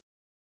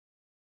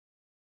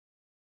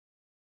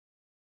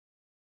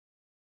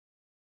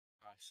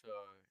So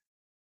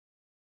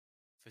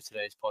for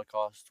today's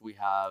podcast, we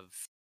have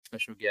a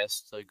special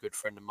guest, a good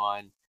friend of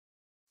mine.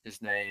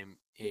 His name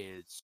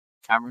is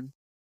Cameron,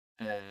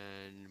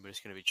 and we're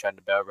just going to be chatting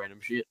about random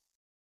shit.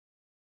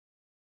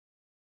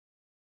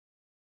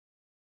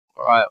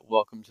 All right,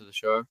 welcome to the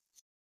show.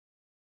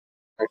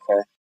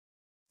 Okay.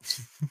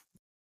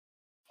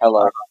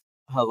 Hello.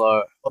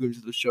 Hello, welcome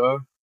to the show.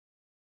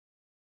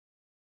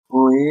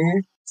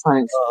 We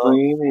thanks for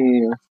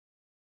me.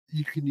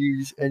 You can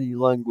use any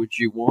language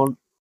you want.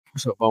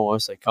 So if I want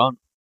to say cunt,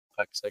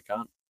 I can say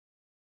cunt.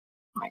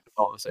 If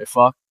I want to say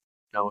fuck,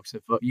 I want to say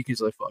fuck. You can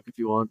say fuck if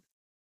you want.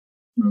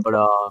 But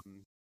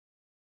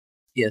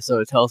yeah.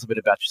 So tell us a bit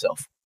about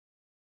yourself.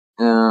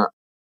 My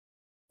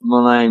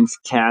name's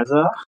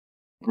Kaza.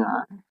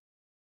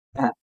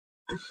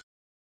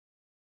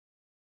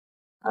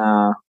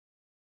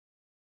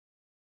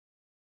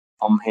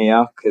 I'm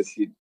here because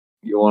you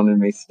wanted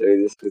me to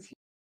do this with you.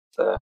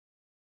 So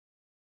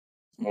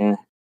yeah.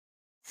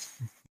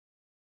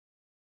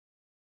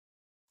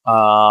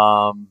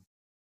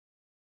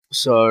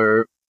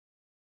 So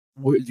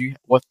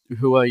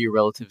who are your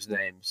relatives'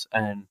 names,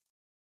 and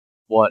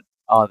what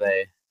are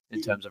they in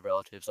terms of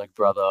relatives, like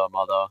brother,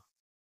 mother?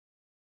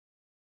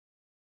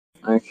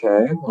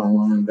 Okay.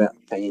 Well, about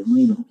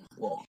family.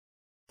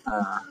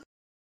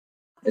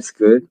 It's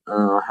good.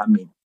 I have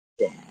my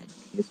dad.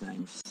 His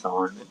name's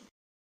Simon.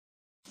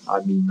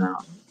 I've been her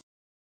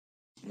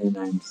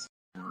name's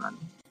Karen.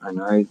 I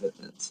know that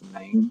it's a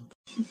name.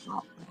 She's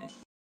not there.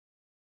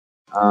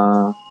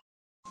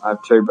 I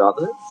have two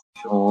brothers,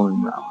 Sean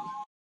and Rowan.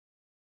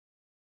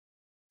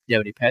 Do you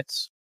have any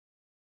pets?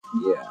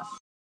 Yeah.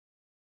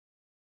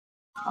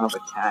 I have a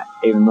cat,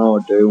 even though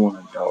I do want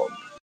a dog.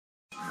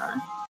 You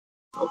know,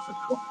 dogs are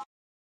cool.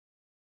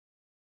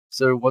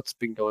 So what's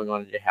been going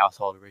on in your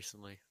household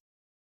recently?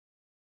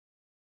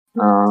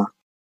 Got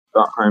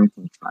home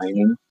from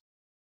training.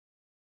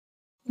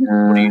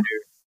 What do you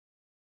do?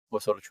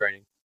 What sort of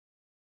training?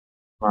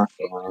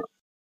 Martial arts.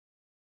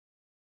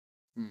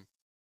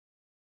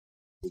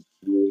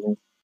 Yeah.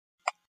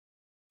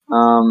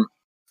 I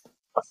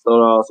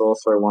thought I was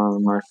also one of the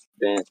most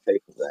advanced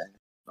people there.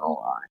 No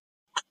lie.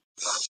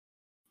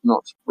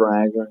 Not to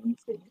brag or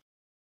anything.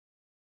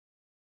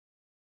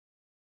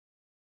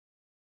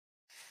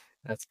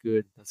 That's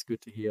good. That's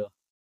good to hear.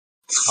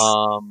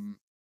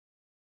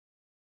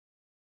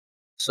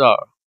 So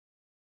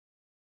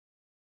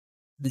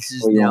this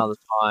is now the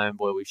time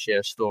where we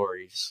share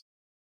stories.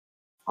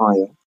 Oh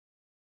yeah.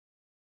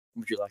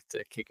 Would you like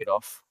to kick it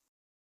off?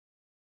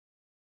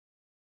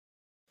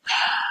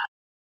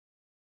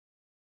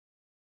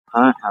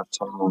 I don't have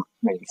time for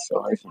many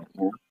stories right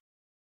now.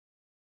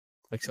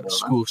 Like some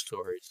school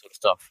stories, sort of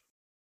stuff.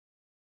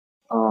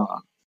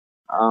 Hold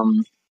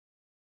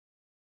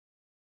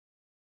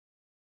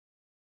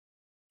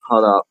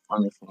up,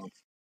 let me think.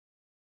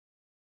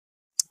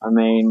 I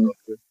mean,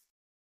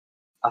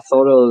 I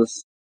thought it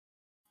was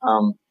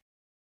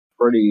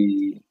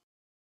pretty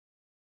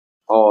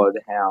odd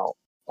how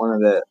one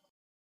of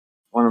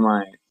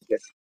my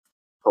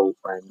cool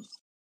friends,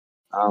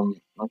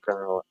 not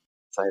gonna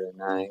say the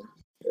name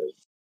because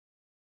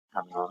I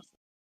don't know.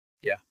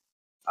 Yeah.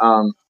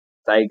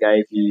 They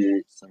gave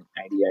you some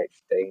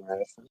ADHD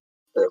medicine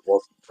that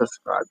wasn't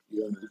prescribed to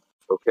you and you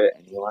took it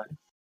anyway.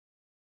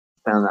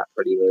 Found that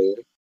pretty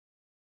weird.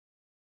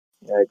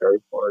 Yeah, go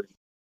for it.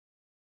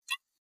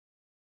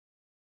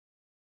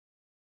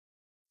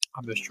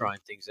 I'm just trying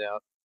things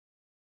out.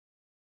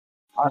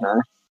 I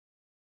know.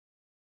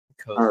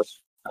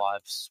 Because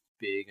life's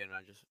big, and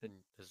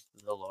there's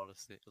a lot of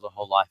things. The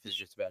whole life is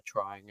just about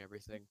trying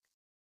everything.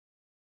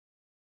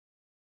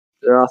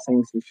 There are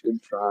things you should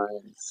try,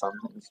 and some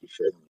things you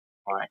shouldn't.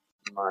 Like,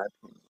 in my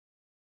opinion,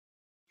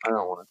 I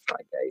don't want to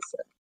try gay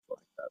sex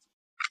like that.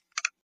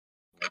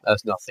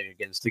 That's nothing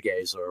against the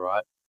gays, all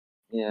right.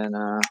 Yeah,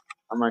 no,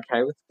 I'm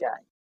okay with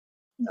gay.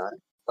 You know,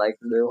 they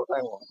can do what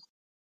they want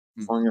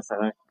as long as they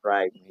don't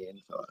drag me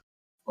into it,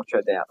 which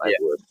I doubt they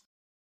would.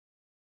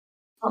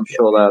 I'm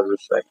sure they would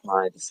respect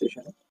my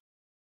decision.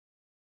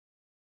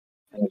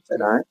 And if they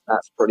don't,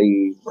 that's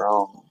pretty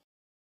wrong.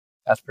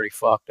 That's pretty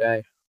fucked,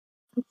 eh?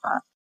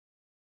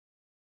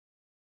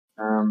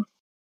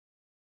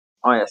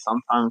 Oh yeah,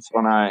 sometimes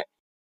when I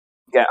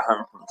get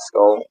home from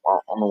school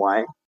on the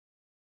way,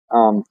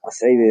 I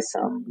see this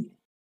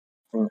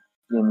year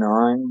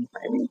 9,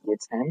 maybe year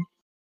 10,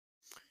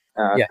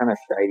 kind of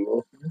shady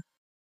looking.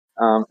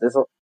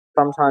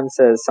 Sometimes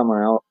there's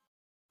someone else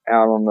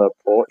out on the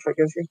porch, I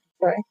guess you could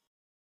say.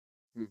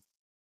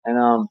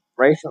 And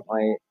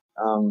recently,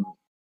 they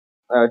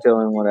were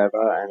doing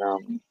whatever, and I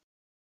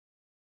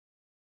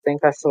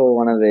think I saw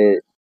one of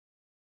the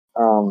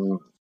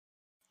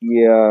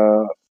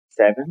year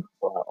 7,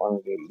 well, one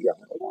of the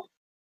younger ones,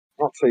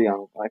 not too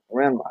young, like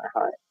around my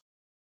height.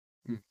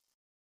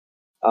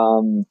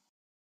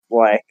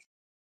 Like,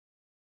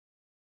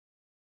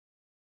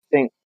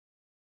 think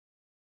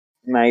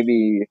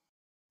maybe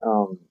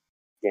down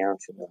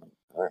to them.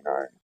 I don't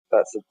know.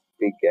 That's a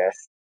big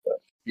guess,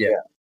 but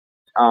yeah.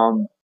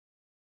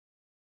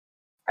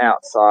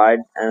 Outside,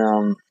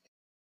 and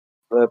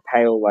the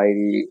pale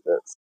lady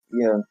that's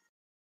 9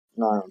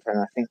 or 10.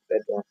 I think they're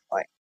doing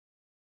like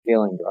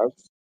dealing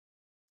drugs.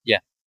 Yeah.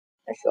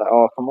 And she's like,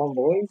 "Oh, come on,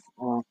 boys!"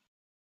 I'm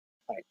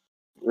like,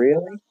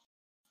 really?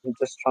 I'm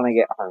just trying to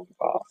get home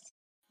fast.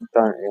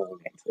 Don't really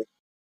need to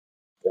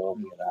do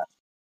any of that.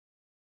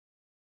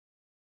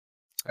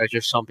 There's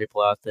just some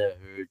people out there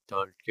who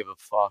don't give a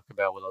fuck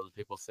about what other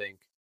people think,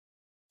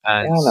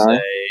 and Yeah, I know.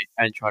 say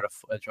and try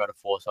to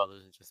force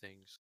others into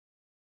things.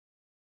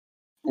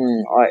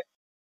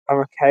 I'm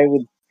okay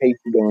with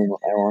people doing what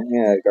they want.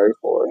 Yeah, go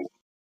for it.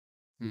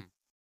 Hmm.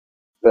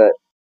 But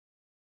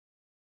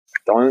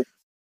don't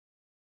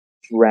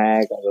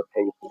drag other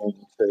people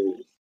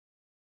into.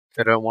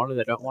 They don't want it.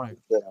 They don't want it.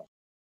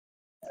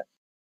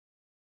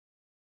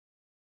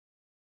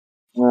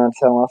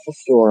 Tell us a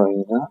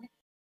story, All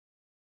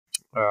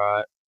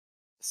right.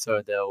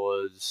 So there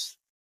was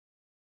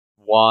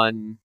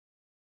one.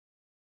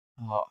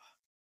 Oh,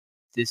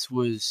 this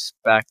was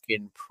back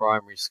in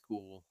primary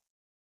school.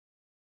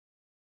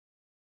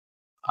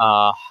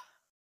 Uh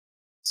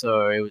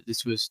so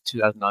this was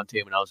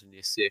 2019 when I was in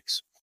year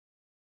 6,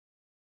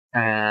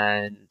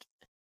 and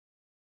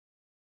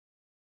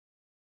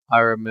I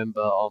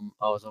remember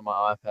I was on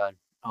my iPad.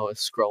 I was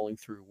scrolling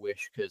through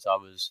Wish because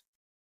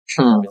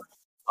Hmm.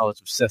 I was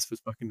obsessed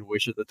with fucking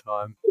Wish at the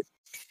time.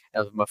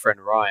 That was my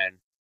friend Ryan.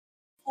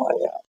 Oh,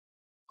 yeah.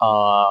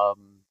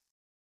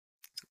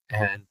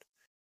 And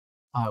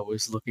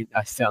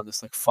I found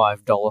this like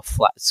 $5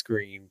 flat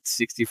screen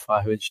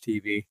 65-inch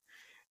TV,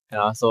 and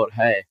I thought,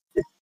 hey,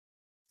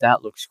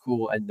 that looks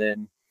cool. And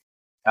then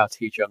our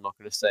teacher, I'm not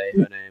going to say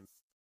her name,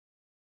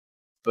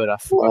 but I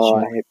forgot she Oh,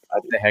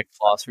 had the head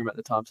classroom at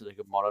the time, so they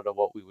could monitor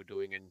what we were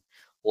doing and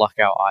lock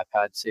our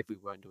iPads if we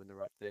weren't doing the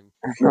right thing.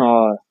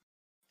 oh,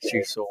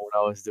 She saw what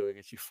I was doing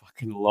and she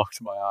fucking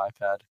locked my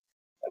iPad,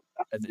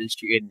 and then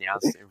she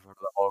announced it in front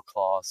of the whole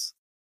class.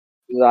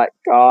 like,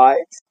 guys,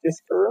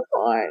 just a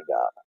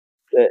reminder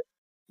that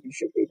you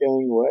should be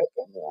doing work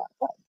on your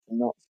iPad and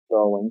not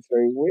scrolling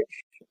through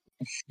Wish.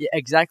 Yeah,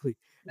 exactly.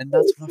 And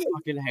that's what I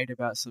fucking hate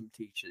about some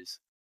teachers.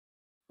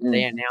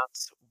 They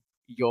announce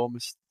your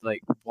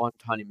like one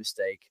tiny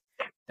mistake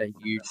that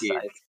you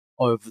did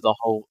over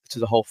to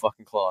the whole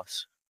fucking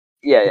class.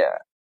 Yeah.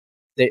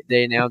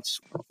 They announce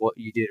what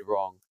you did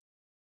wrong,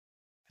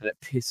 and it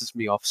pisses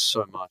me off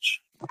so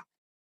much.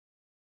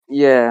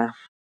 Yeah.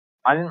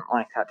 I didn't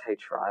like that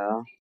teacher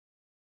either.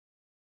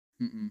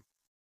 Mm-mm.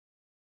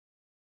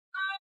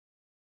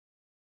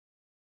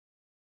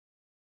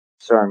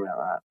 Sorry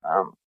about that.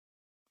 All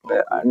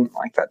But I good. didn't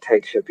like that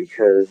teacher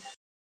because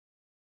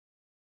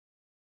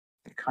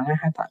it kind of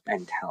had that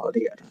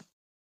mentality.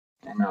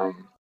 And I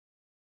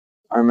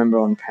remember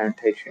on parent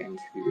teacher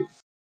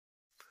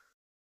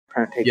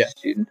Yeah.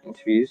 student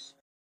interviews,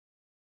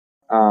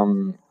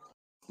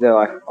 they're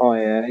like, "Oh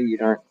yeah, you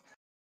don't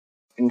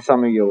in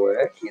some of your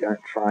work you don't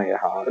try your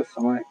hardest."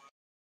 I'm like,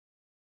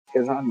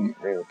 because I didn't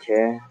really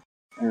care.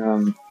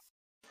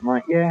 I'm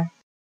like, yeah,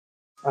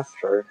 that's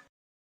true.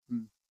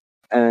 Mm.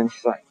 And then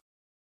she's like,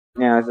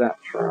 "Now is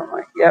that true?" I'm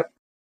like, "Yep,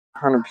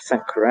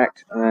 100%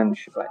 correct." And then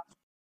she's like,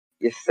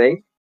 "You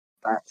see,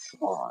 that's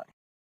why."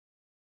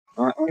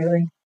 I'm like,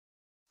 really?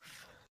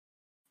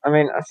 I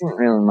mean, I didn't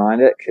really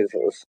mind it because it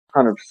was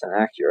 100%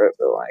 accurate,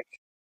 but like,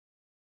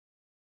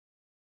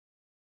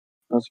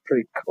 it was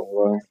pretty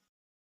cool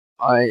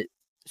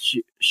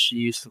She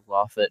used to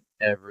laugh at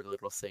every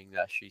little thing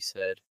that she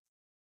said.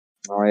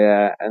 though. Oh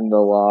yeah, and the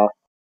laugh.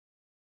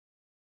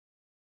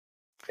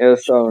 It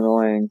was so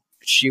annoying.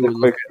 She The would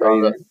look quick at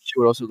other. breathing. She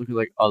would also look at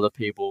like other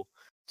people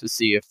to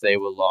see if they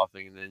were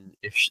laughing, and then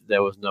if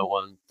there was no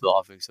one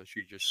laughing, so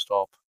she'd just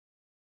stop.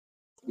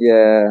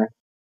 Yeah,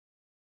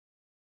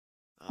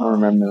 I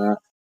remember that.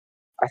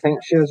 I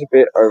think she was a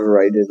bit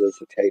overrated as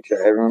a teacher.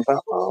 Everyone's like,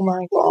 "Oh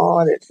my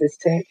god, it's this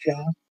teacher,"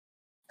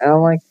 and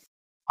I'm like,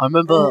 I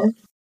remember.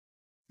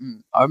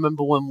 I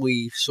remember when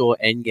we saw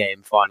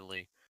Endgame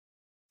finally,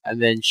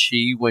 and then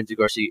she went to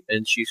go see,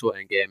 and she saw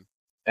Endgame,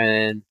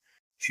 and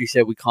she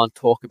said we can't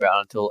talk about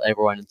it until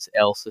everyone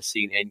else has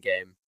seen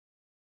Endgame,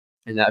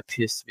 and that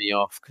pissed me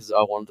off because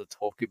I wanted to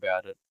talk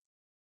about it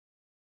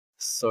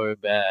so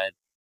bad,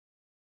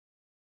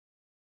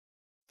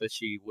 but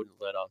she wouldn't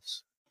let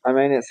us. I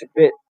mean, it's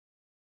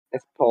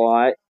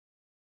polite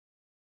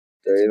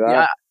to do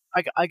that.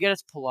 Yeah, I get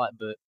it's polite,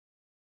 but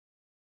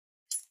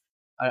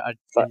I I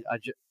It's like, I,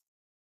 ju-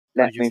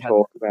 I let me just had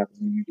talk about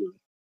the movie.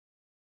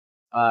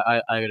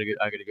 I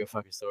gotta go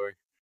fucking story.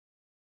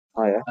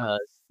 Oh yeah.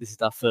 This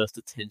is our first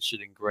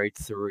detention in grade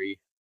 3.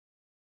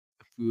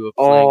 We were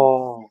playing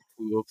Oh,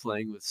 we were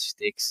playing with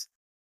sticks,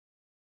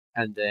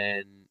 and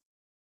then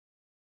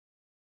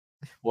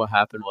what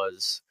happened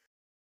was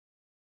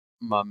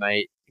my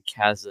mate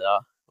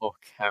Kazza, or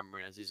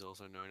Cameron as he's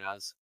also known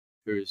as,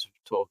 who's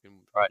talking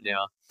right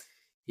now,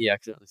 he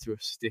accidentally threw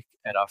a stick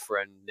at our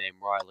friend named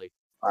Riley,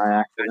 by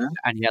accident.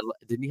 and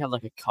didn't he have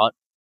like a cut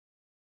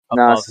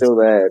No, it's above his still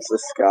there. It's a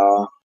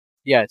scar.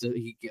 yeah,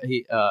 he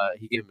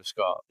gave him a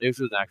scar. It was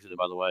an accident,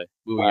 by the way.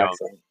 We were By young.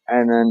 accident.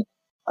 And then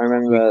I We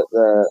remember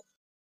the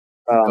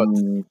we got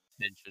um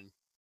detention.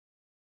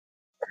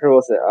 Who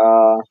was it?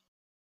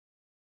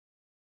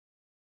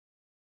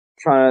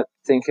 Trying to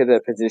think of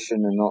their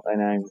position and not their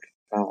name.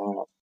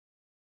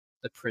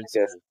 The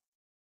principal.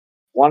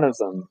 One of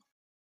them.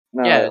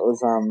 No, Yeah. it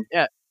was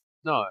Yeah.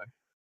 No.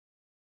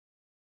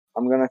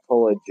 I'm gonna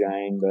call her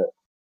Jane, but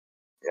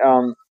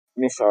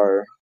Miss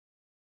O.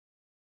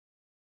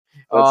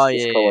 Let's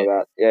just call her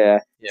that. Yeah.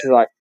 She's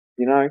like,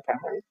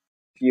 Cameron,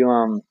 if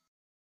you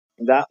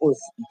that was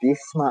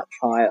this much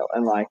higher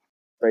and like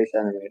 3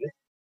 centimeters,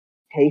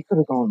 he could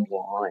have gone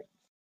blind.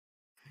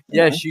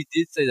 Yeah, she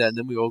did say that, and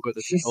then we all got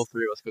all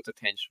three of us got the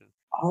tension.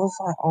 I was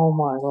like, oh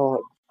my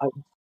god,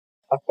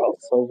 I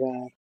felt so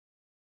bad,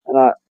 and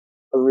I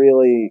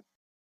really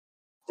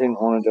didn't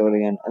want to do it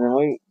again. And then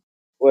we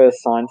were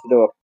assigned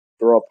to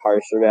draw a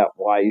poster about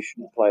why you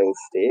shouldn't play with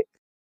sticks.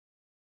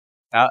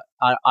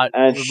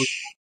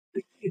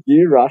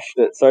 You rushed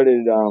it. So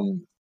did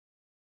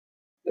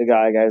the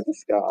guy who gave the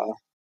scar,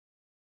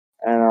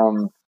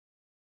 and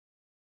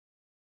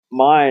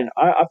mine.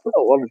 I put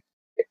a lot of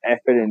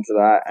effort into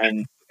that,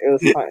 and it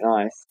was quite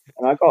nice,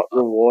 and I got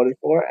rewarded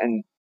for it.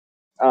 And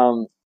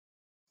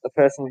the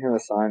person who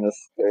assigned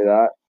us to do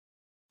that,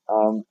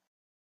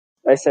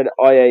 they said,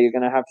 "Oh yeah, you're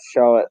gonna have to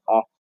show it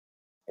up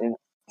in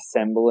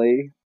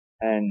assembly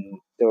and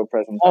do a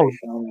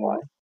presentation on why."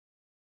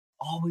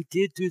 Oh, we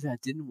did do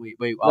that, didn't we?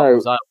 Wait,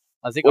 no,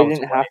 I think we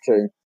didn't have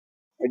to.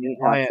 We didn't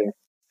have to.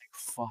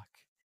 Fuck.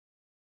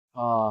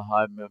 Oh,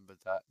 I remember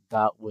that.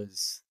 That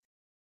was.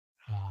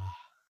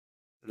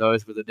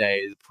 Those were the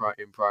days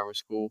in primary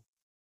school.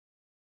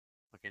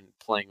 Fucking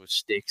playing with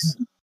sticks.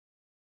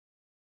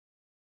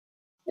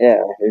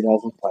 Yeah, who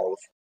doesn't play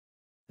with?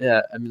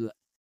 Yeah, I mean,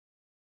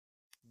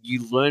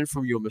 you learn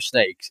from your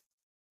mistakes.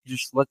 You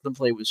just let them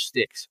play with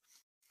sticks.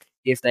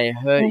 If they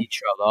hurt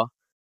each other,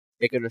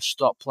 they're gonna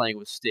stop playing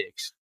with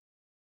sticks.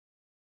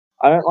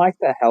 I don't like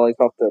the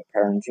helicopter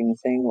parenting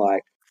thing.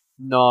 Like,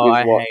 no,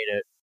 I hate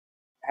it.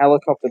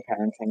 Helicopter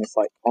parenting is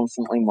like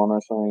constantly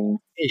monitoring,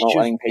 not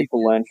letting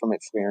people learn from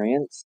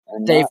experience,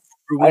 and they've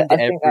ruined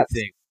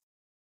everything.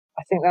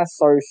 I think that's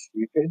so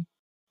stupid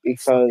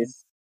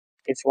because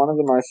it's one of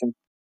the most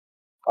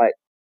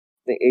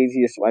the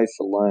easiest ways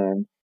to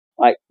learn.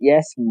 Like,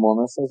 yes,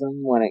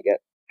 monocism when it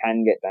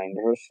can get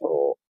dangerous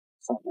or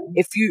something.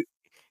 If you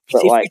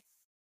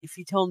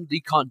tell them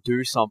they can't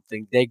do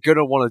something, they're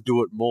gonna want to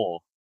do it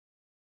more.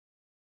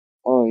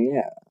 Oh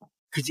yeah.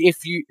 Because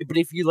if you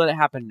let it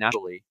happen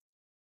naturally,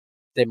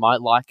 they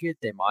might like it,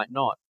 they might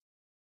not.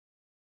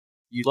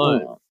 You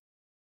learn. Yeah.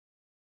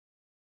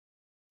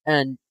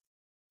 And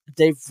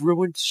they've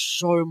ruined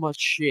so much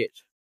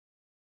shit.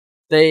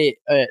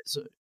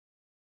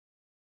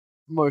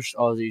 Most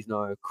Aussies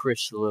know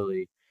Chris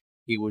Lilly.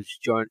 He was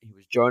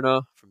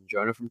Jonah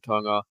from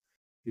Tonga.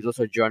 He was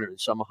also Jonah in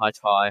Summer Heights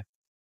High.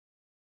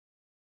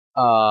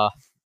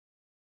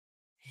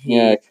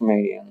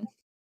 Comedian.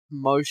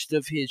 Most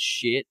of his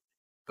shit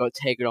got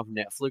taken off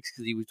Netflix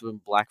because he was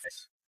doing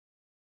blackface.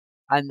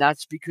 And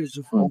that's because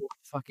of all the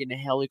fucking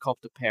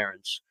helicopter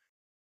parents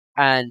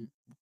and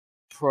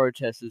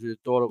protesters who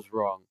thought it was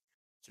wrong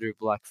to do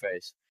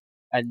blackface.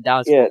 And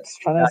that's it's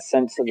trying to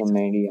censor the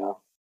media.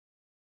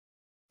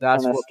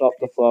 That's trying to stop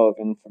the flow of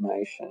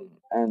information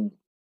and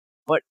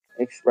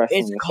expressing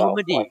it's yourself.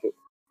 Comedy. Like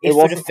it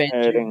wasn't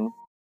hurting.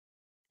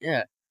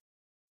 Yeah.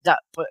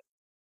 But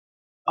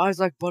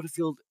Isaac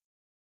Butterfield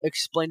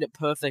explained it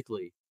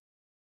perfectly.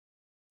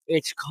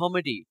 It's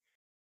comedy.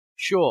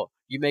 Sure,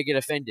 you may get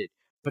offended,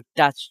 but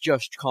that's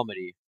just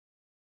comedy.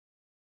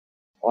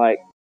 Like,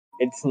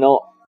 it's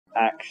not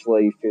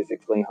actually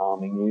physically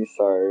harming you,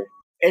 so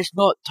it's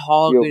not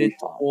targeted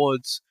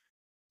towards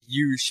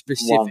you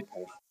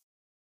specifically.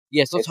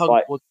 Yes, not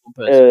targeted towards one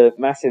person. A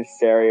massive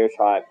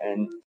stereotype,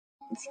 and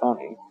it's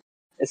funny.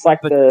 It's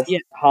like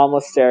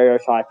harmless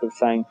stereotype of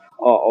saying,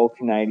 "Oh, all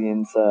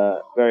Canadians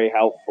are very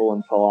helpful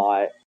and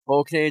polite."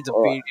 All Canadians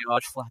are being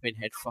large flapping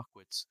head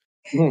fuckwits.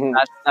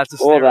 That's a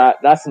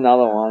stereotype. That's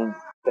another one.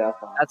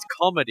 That's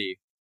comedy.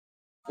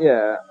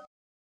 Yeah,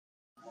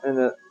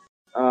 and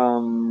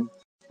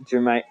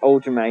all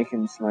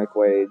Jamaicans smoke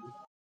weed.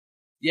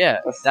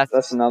 Yeah,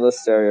 that's another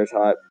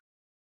stereotype.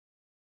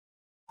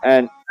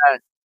 And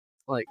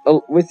like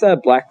with the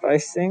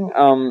blackface thing,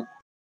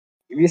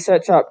 if you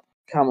search up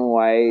 "Come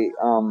Away,"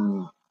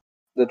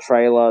 the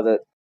trailer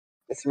that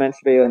it's meant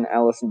to be an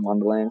Alice in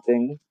Wonderland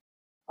thing,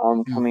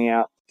 coming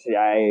out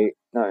today.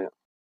 No,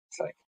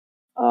 sorry,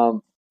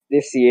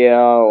 this year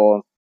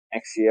or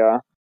next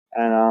year,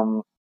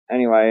 and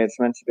anyway, it's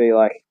meant to be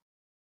like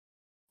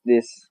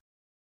this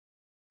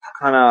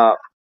kind of,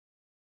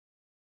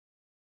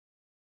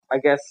 I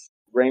guess,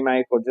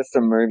 remake or just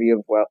a movie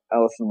of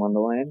Alice in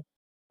Wonderland.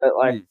 But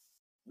like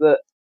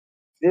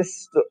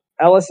this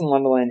Alice in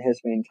Wonderland has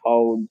been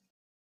told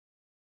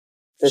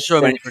for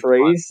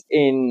centuries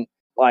in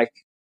like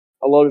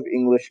a lot of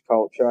English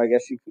culture, I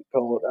guess you could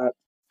call it that.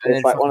 And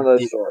it's like one of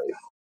those stories.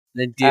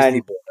 Then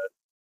Disney bought it.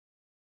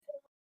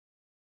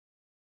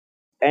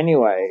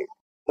 Anyway,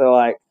 so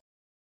like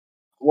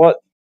what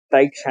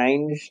they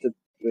changed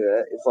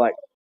is like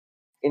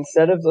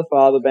instead of the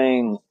father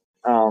being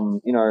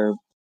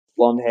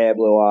blonde hair,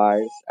 blue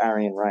eyes,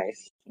 Aryan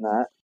race, and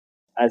that,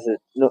 as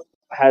it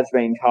has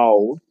been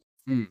told.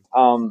 Hmm.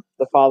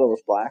 The father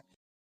was black.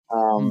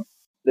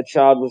 The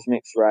child was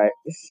mixed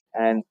race,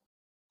 and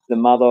the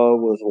mother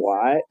was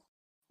white.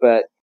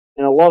 But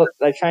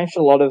they changed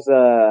a lot of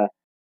the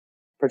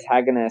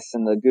protagonists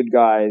and the good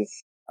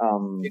guys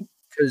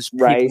Because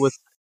race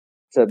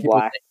to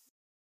black.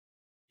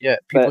 People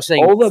But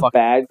saying all the fuck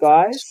bad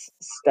guys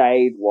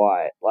stayed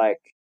white. Like,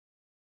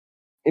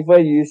 if we're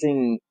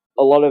using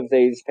a lot of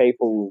these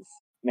people's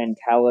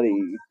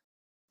mentality,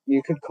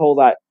 you could call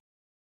that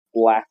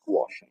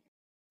blackwashing,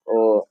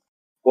 or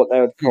what they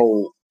would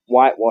call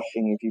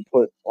whitewashing if you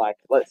put, like,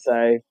 let's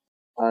say,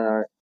 I don't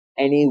know,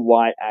 any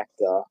white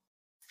actor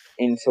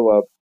into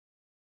a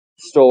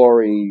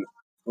story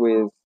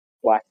with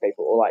black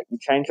people, or like you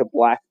change a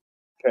black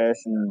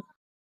person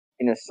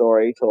in a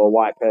story to a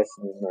white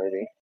person in a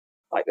movie,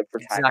 like the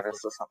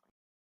protagonist or something.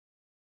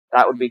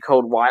 That would be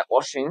called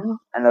whitewashing,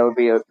 and there would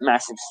be a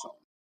massive story.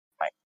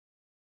 Like,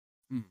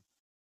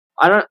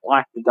 I don't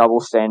like the double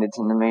standards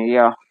in the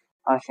media.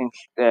 I think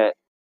they're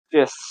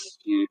just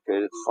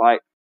stupid. It's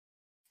like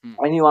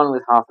anyone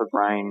with half a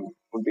brain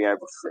would be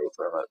able to see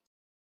through it.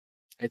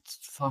 It's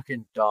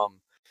fucking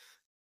dumb.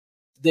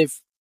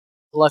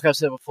 Like I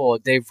said before,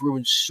 they've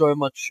ruined so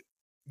much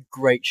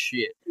great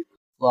shit.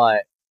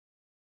 Like,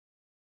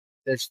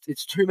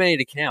 it's too many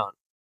to count.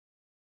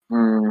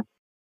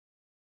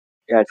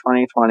 Yeah,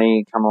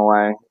 2020 come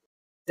away.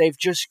 They've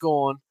just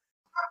gone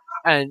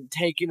and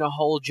taken a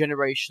whole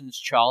generation's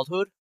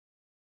childhood,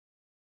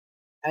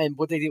 and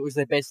what they did was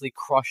they basically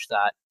crushed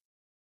that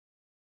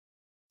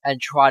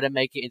and try to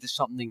make it into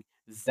something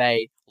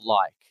they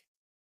like,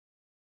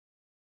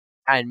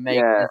 and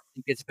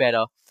think it's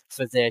better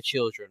for their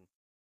children.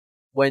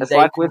 When it's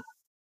like with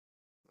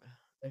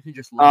they can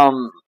just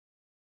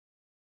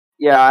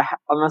yeah,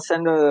 I'm gonna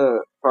send a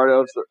photo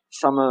of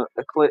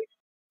a clip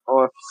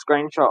or a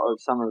screenshot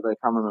of some of the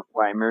coming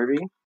away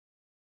movie.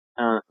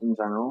 In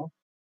general,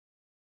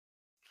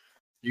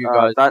 you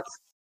guys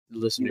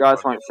you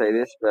guys won't see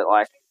this, but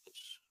like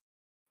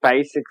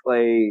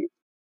basically,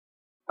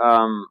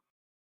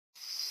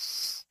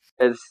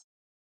 there's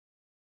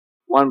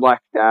one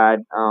black dad,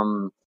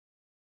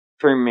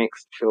 two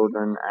mixed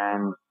children,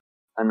 and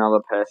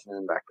another person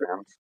in the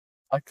background.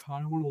 I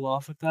kind of want to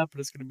laugh at that, but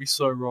it's gonna be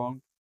so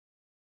wrong.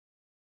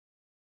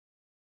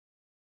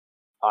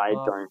 I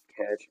don't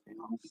care, to be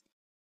honest.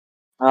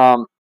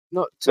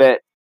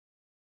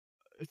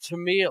 To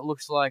me, it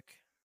looks like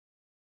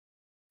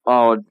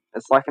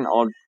it's like an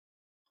odd.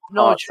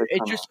 No,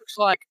 it just looks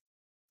like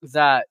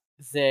that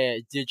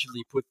they're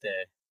digitally put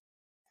there.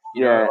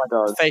 You know, like it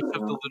does. The face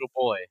of the little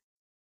boy.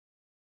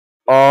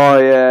 Oh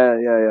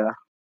yeah.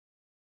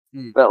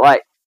 But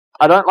like,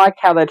 I don't like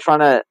how they're trying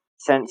to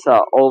censor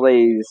all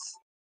these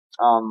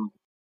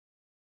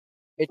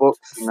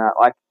books and that.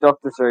 Like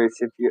Dr.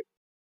 Seuss, if you're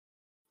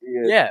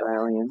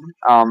Australian,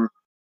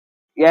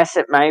 yes,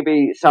 it may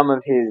be some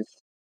of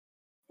his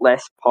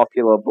less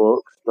popular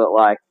books, but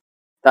like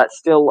that's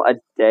still a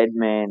dead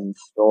man's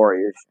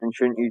stories, and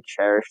shouldn't you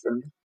cherish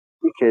them?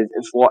 Because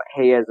it's what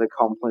he has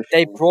accomplished.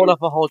 They brought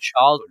up a whole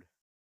childhood.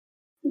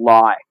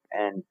 Life,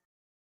 and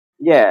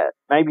yeah,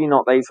 maybe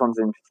not these ones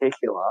in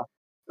particular,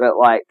 but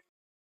like,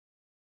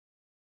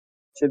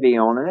 to be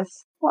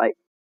honest, like,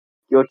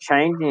 you're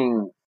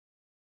changing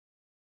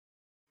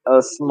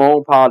a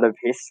small part of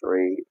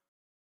history,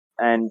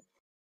 and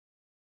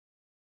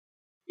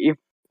if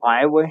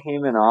I were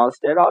him and I was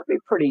dead, I'd be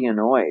pretty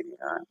annoyed, you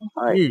know?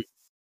 Like,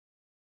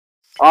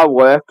 I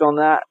worked on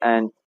that,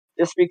 and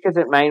just because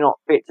it may not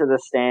fit to the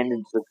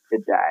standards of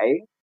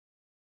today,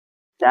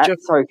 that's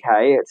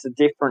okay. It's a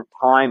different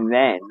time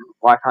then.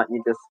 Why can't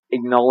you just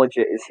acknowledge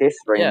it as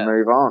history and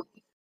move on?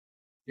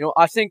 You know,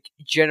 I think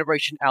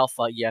Generation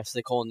Alpha, yes,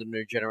 they're calling the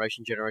new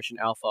generation Generation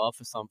Alpha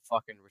for some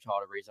fucking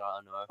retarded reason, I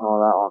don't know. Oh,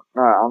 that one.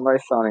 No, I'm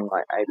not sounding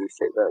like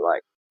ABC, but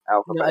like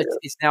Alpha. No,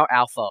 it's now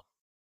Alpha.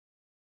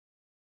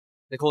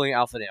 They're calling it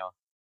Alpha now.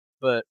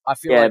 But I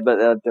feel like... Yeah, but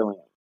they're doing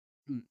it.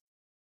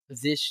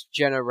 This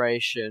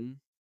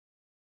generation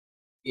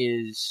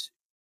is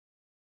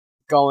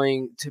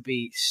going to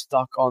be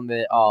stuck on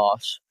their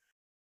arse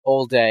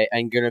all day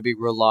and going to be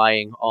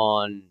relying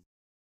on,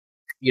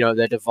 you know,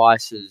 their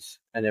devices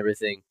and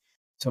everything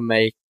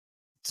to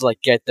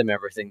get them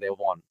everything they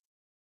want.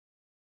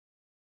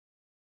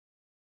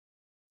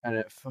 And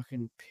it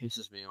fucking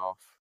pisses me off.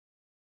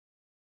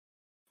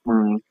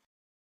 And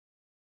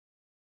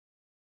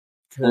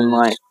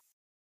like,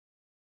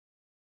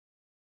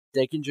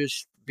 they can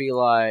just be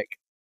like,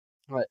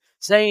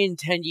 say in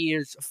 10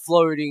 years,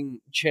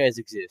 floating chairs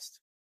exist.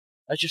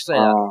 Let's just say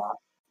that.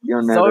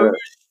 You'll never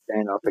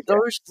stand up again.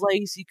 Those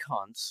lazy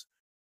cunts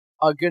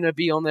are gonna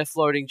be on their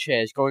floating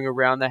chairs going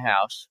around the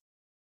house,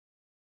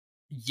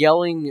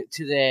 yelling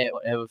to their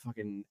whatever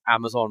fucking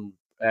Amazon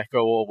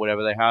Echo or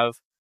whatever they have.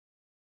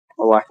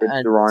 Or like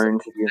a drone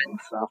to do and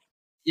stuff.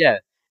 Yeah,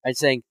 and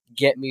saying,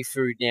 "Get me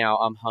food now,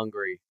 I'm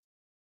hungry."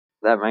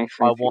 That makes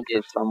me think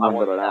of someone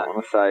that I don't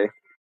want to say.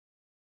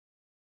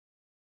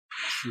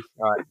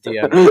 Alright,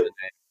 DM me.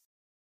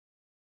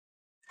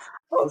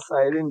 I'll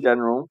say it in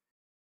general.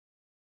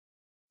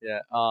 Yeah.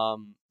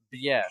 But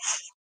yeah.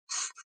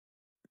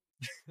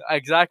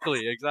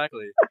 Exactly.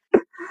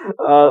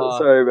 Uh,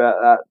 Sorry about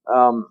that.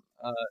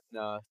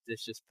 no,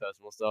 it's just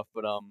personal stuff.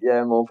 But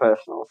Yeah, more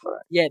personal. Sorry.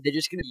 yeah, they're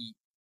just gonna be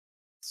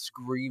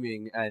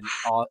screaming and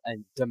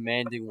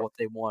demanding what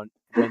they want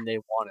when they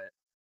want it,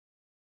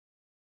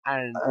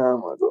 and Oh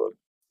my god.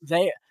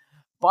 they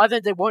by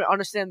then they won't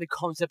understand the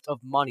concept of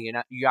money and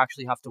that you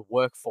actually have to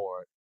work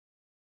for it.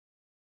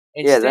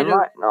 Yeah, they Instead of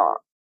might not.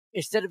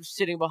 instead of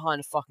sitting behind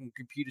a fucking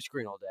computer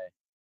screen all day,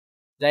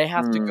 they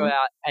have to go Mm,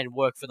 out and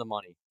work for the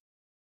money.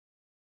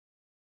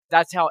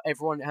 That's how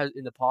everyone has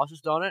in the past has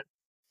done it,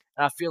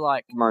 and I feel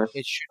like most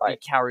it should be like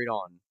carried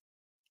on.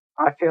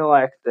 I feel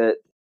like that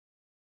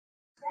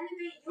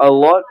a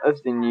lot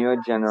of the newer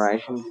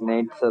generations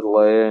need to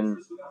learn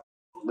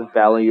the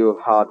value of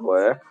hard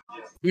work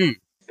Mm.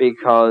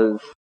 because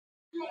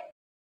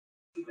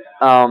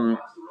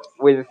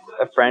with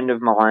a friend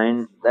of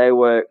mine they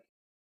were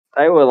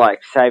like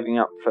saving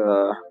up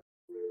for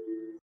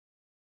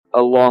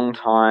a long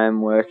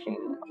time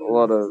working a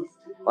lot of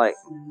like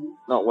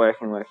not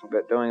working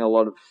but doing a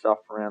lot of stuff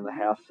around the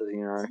house to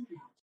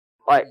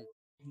like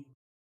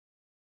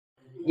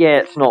yeah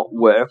it's not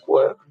work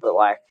but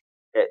like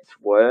it's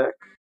work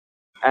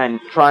and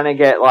trying to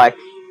get like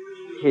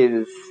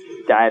his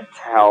dad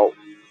to help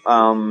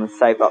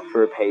save up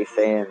for a PC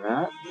and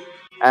that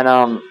and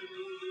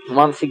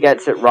once he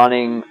gets it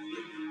running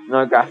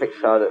no graphics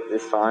card at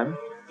this time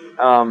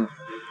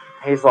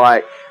he's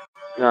like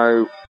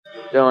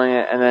doing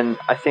it and then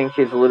I think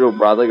his little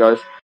brother goes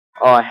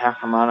oh how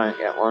come I don't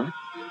get one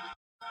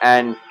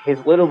and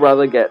his little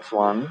brother gets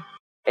one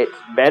it's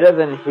better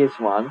than his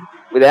one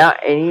without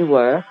any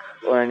work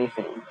or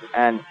anything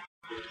and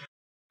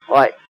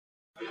like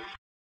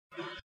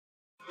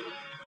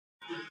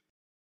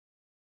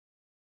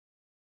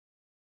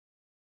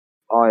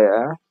oh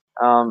yeah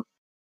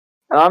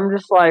and I'm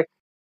just like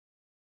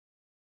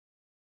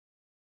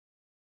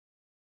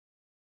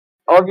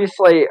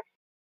obviously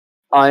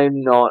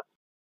I'm not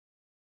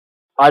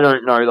I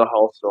don't know the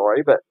whole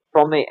story but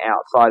from the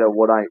outside of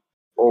what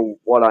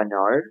I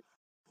know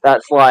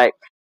that's like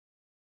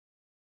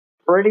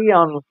pretty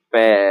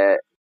unfair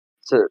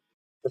to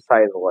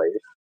say the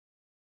least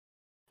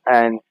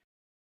and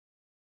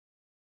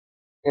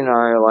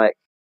like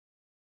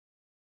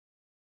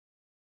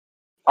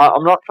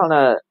I'm not trying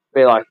to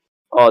be like,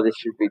 oh, this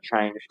should be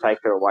changed, take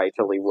it away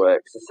till he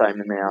works the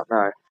same amount.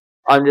 No,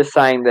 I'm just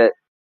saying that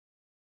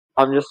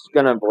I'm just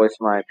gonna voice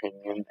my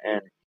opinion,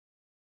 and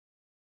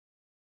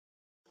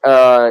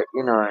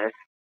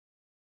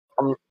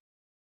I'm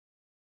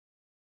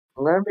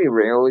I'm gonna be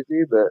real with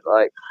you, but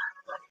like,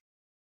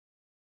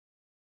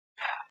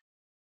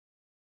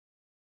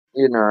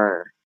 you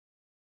know,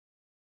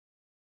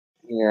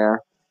 yeah,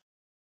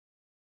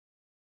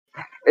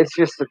 it's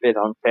just a bit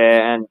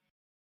unfair, and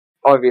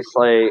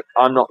obviously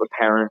I'm not the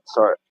parent,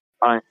 so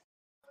I don't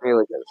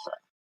really get to say.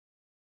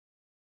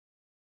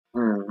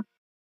 Hmm.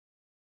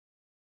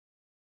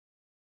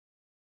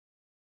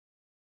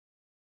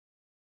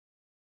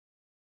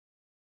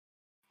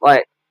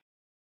 Like,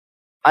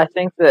 I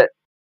think that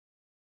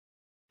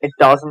it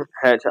doesn't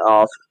hurt to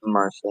ask for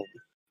most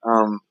things.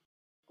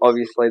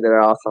 Obviously there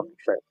are some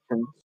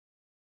exceptions.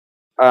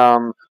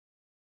 Um,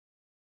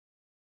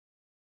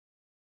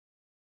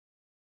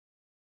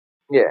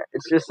 Yeah,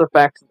 it's just the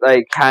fact that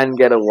they can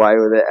get away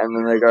with it, and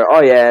then they go,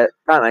 "Oh yeah,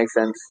 that makes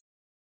sense."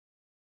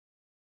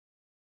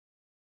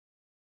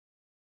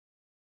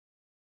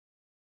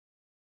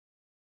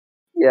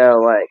 Yeah,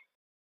 like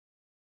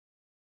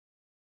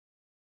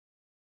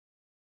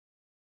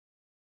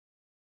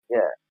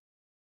yeah,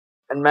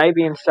 and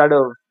maybe instead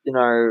of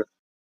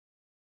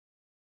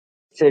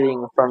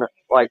sitting in front of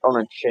like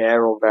on a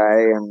chair all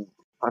day and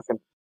fucking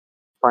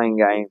playing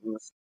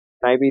games,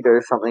 maybe do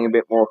something a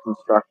bit more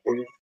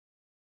constructive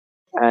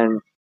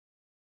and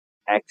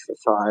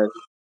exercise.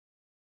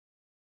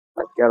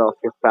 Like get off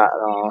your fat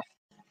ass,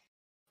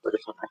 do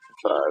some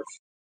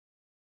exercise.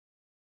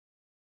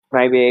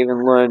 Maybe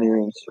even learn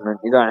an instrument.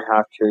 You don't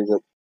have to,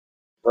 but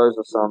those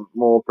are some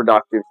more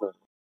productive things.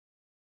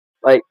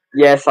 Like,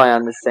 yes, I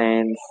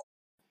understand.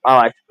 I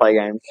like to play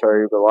games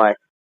too, but like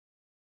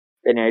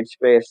there needs to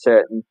be a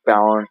certain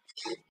balance.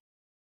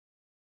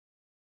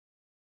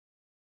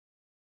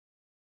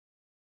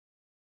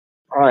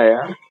 Oh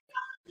yeah.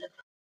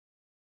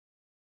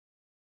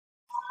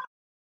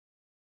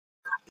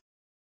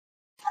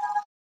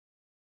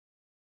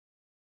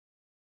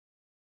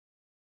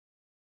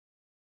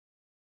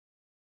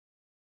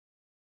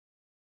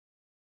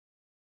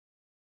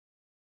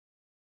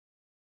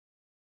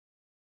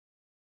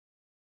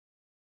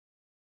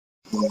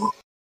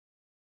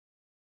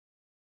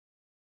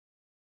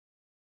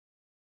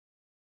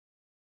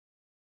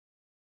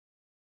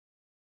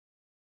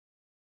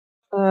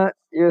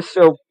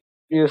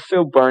 You're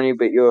still bony,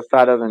 but you're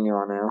fatter than you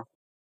are now.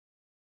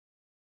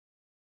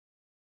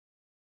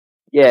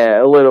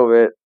 Yeah, a little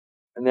bit.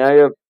 And now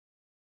you're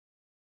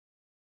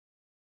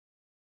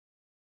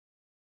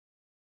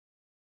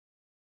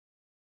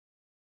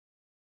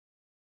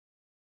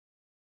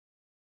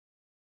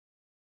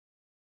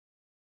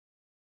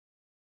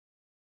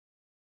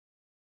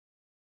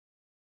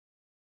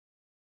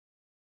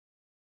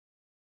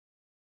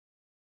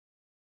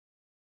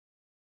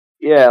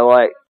yeah,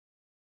 like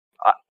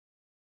I,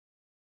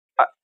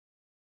 I,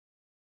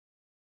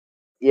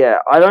 yeah,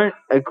 I don't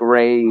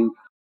agree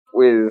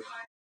with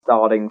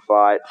starting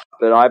fights,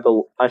 but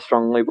I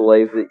strongly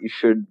believe that you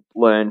should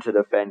learn to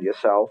defend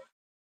yourself.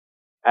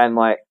 And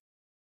like,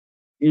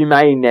 you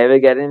may never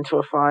get into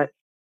a fight,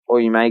 or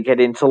you may get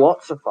into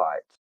lots of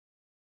fights.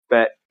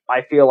 But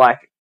I feel like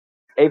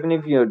even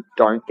if you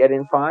don't get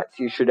in fights,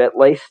 you should at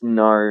least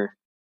know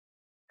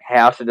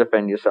how to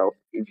defend yourself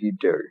if you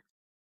do.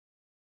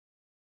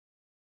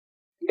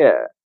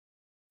 Yeah,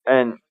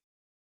 and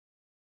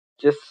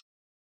just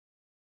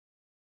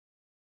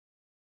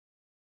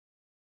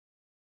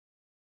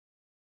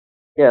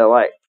yeah,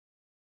 like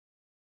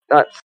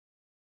that's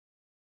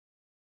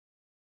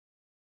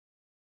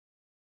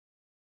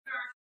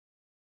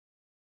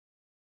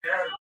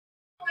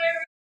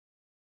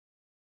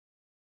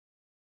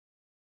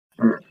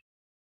mm,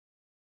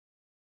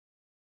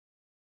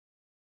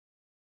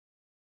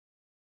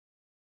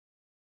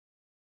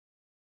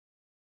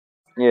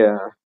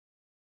 yeah,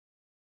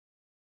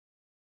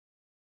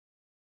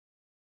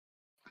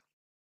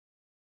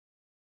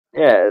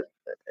 yeah.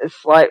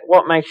 It's like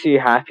what makes you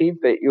happy,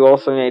 but you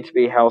also need to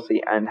be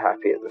healthy and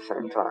happy at the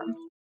same time.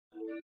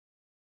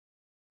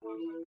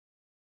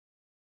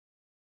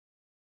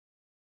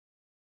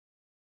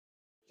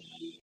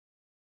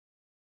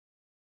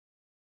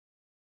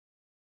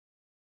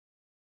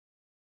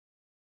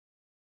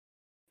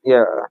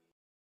 Yeah,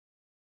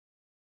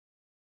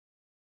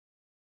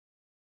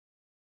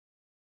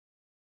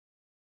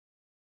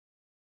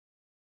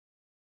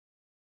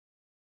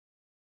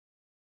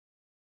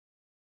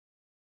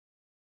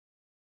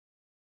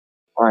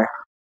 I,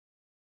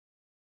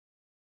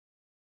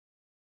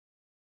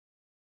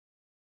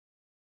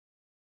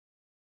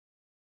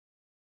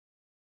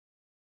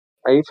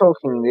 are you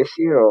talking this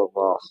year or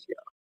last year?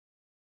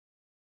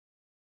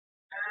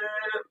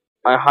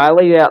 I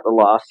highly doubt the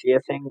last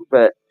year thing,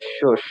 but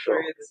sure,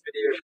 sure.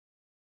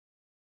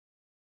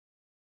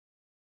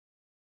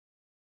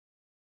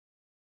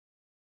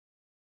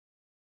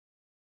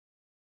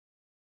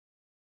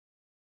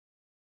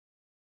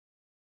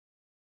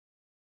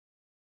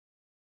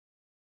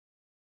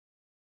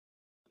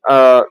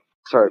 Uh,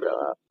 sorry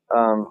about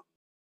that.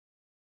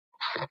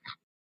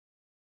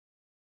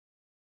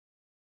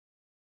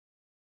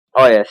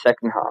 Oh yeah,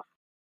 second half.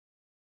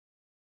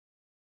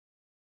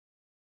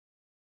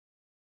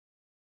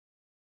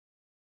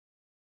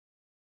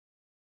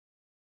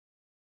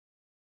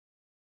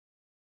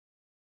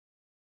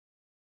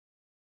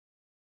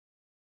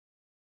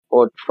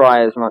 Or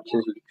try as much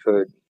as you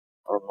could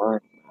online.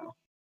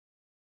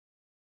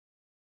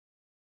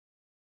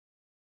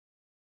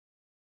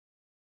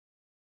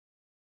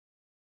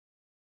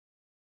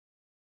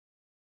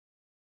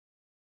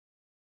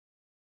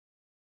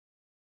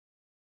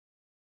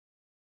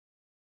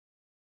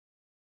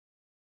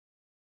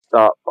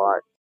 Start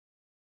fight.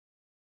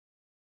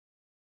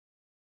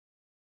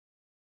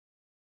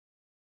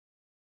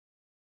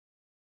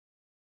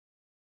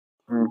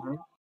 Mm-hmm.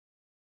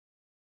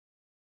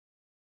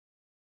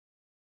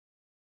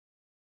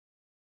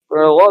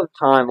 For a lot of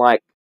time,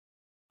 like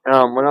when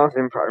I was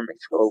in primary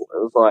school, it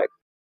was like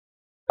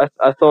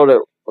I thought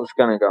it was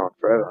gonna go on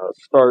forever. I was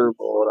so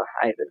bored.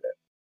 I hated it,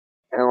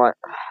 and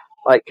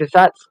because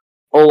that's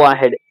all I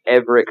had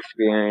ever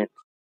experienced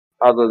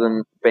other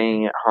than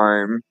being at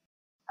home.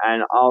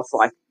 And I was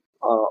like,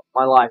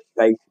 my life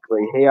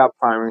basically here at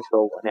primary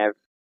school and have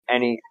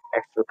any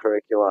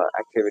extracurricular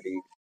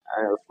activities,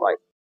 and it was like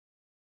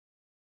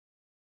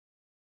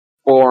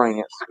boring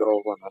at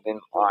school and I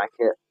didn't like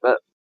it. But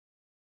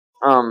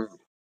um,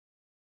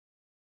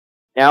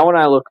 now when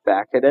I look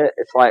back at it,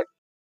 it's like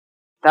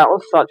that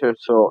was such a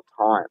short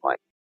time. Like,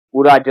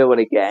 would I do it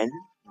again?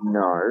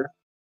 No.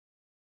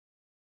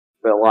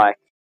 But like,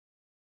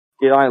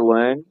 did I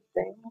learn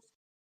things?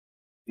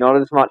 Not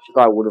as much as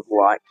I would have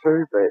liked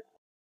to, but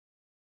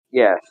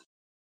yes.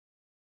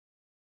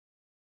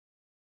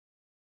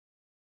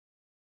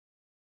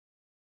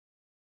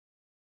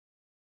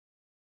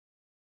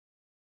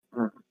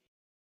 Mm.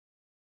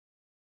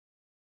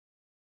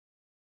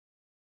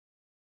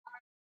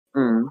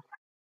 Mm.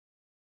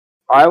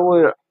 I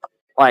would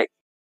like.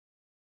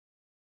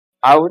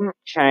 I wouldn't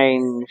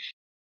change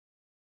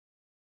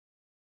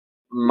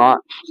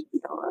much, to be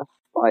honest.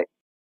 Like,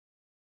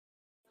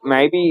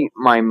 maybe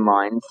my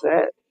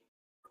mindset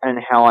and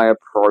how I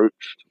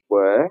approached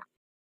work,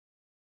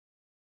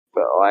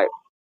 but like,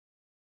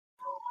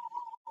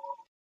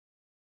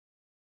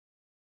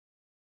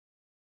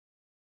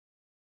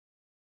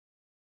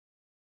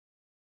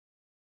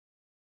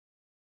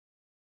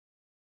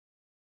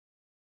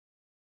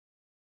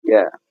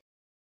 yeah.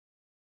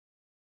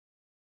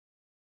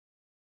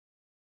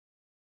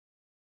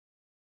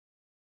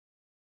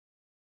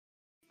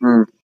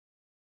 Mm.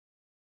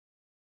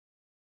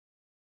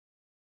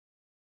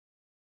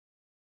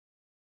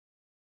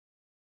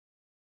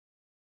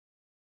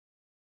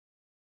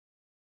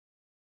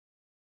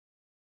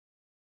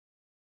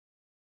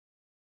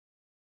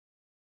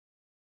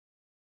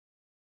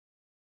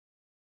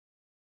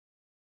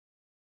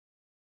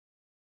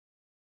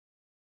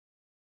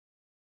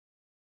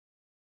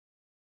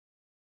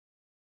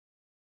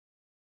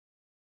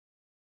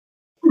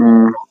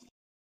 Mm.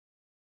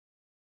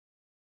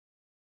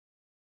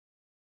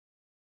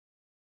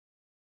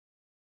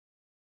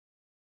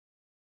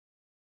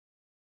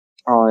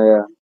 Oh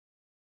yeah.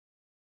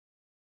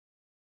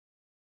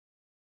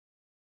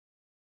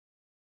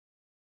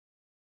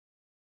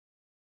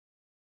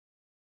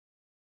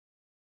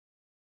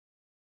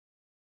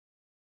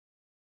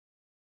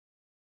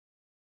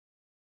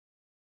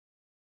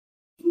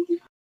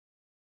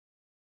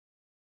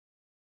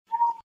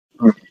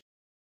 Mm.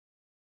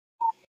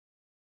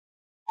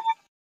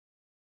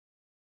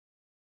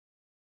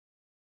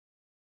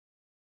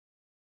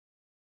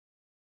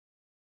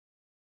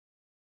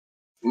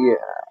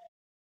 Yeah.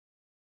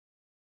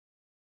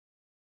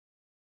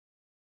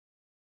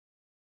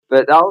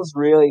 But that was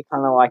really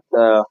kind of like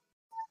the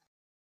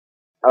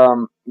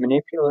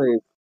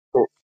manipulative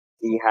hook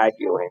he had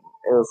you in.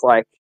 It was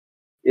like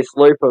this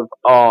loop of,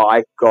 oh,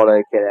 I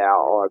gotta get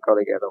out or I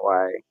gotta get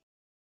away.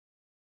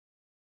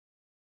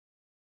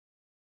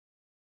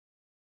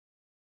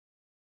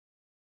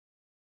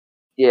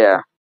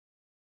 Yeah.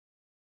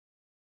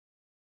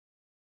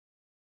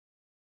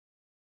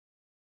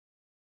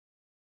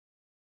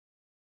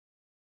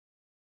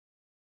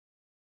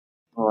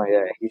 Oh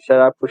yeah. He said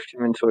I pushed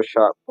him into a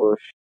sharp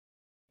bush,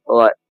 or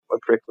like a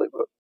prickly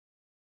bush.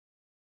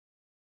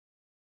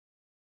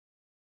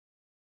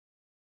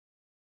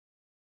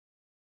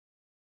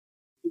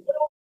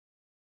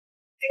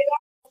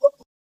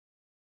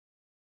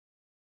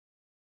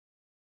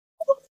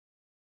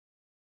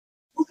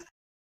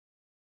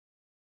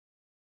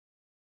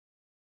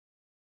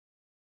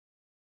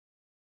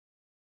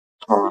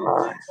 Oh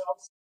no.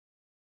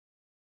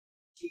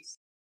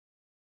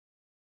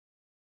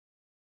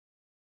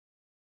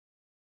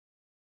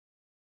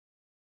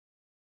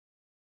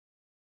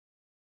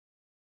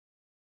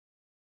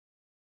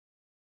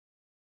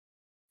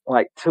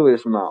 Like to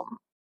his mum.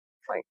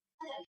 Like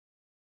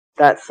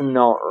that's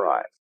not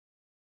right.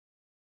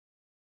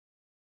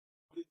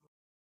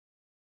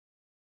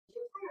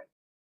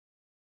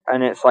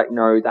 And it's like,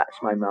 no, that's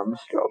my mum's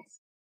job.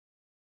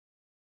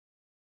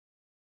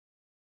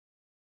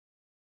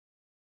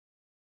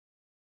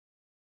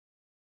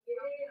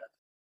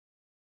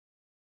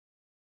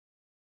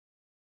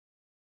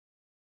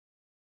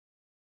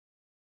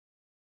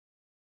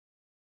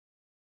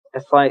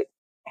 It's like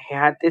he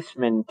had this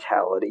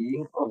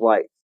mentality of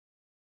like,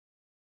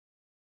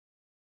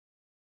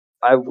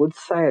 I would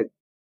say,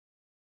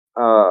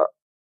 I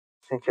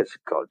think it's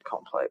a god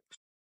complex.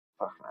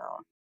 Fuck now.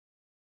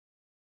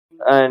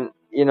 And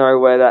you know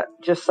where that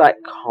just that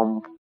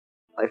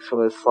complex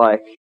was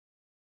like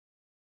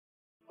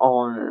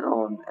on and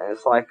on. And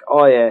it's like,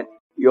 oh yeah,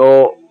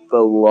 you're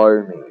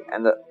below me,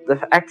 and the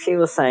fact he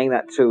was saying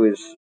that to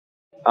his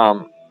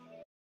um,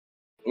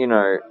 you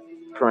know,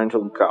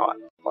 parental guard,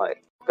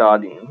 like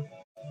guardian,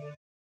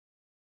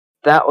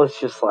 that was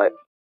just like,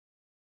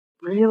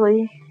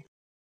 really?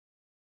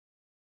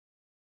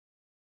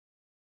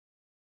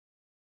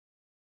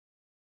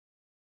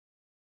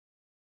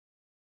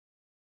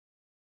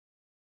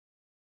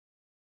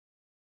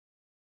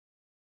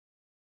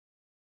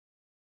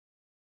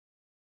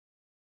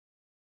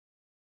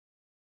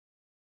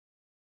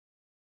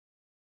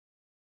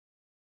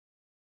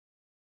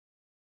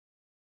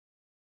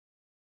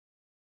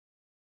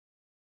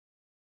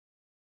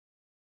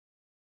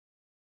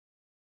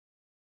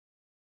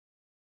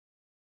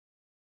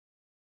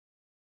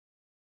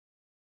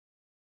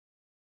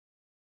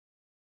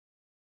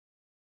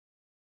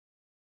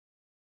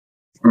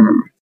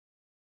 Mm.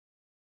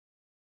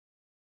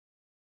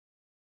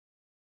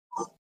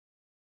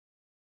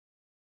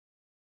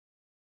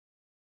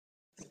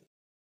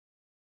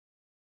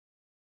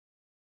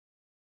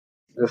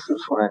 This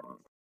is when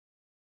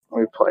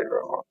we played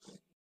Roblox.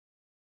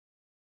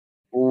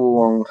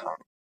 Long time.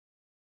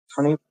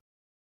 20,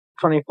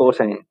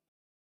 2014.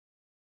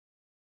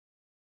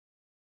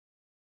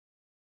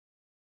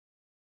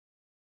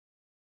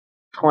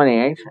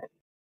 2018.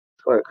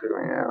 That's what it could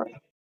have been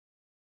out.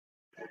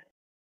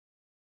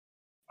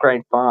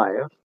 Grade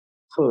 5.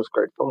 So it was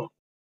grade 4.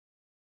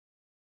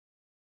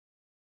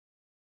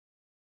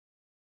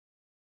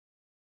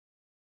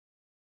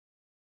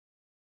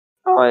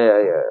 Oh,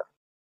 yeah, yeah.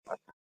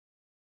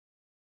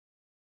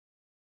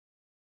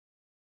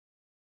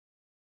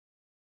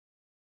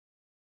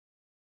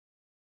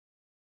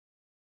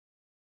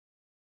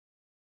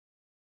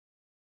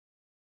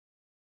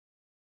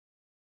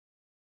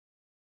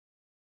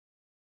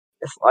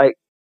 It's like,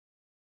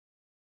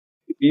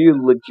 if you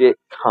legit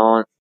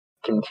can't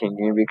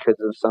continue because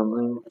of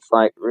something, it's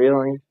like,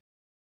 really?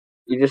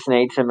 You just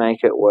need to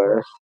make it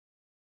worse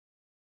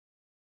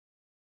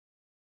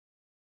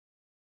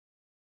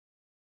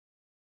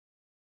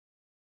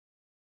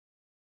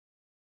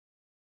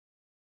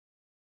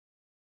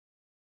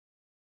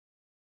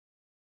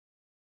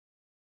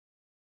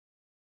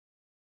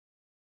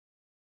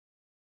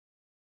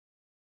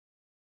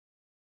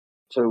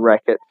to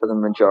wreck it for the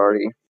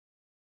majority.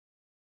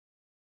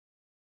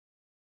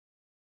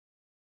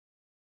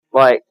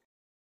 Like,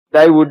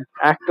 they would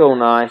act all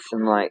nice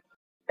and like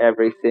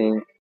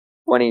everything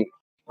when he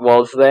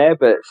was there,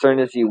 but as soon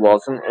as he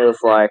wasn't, it was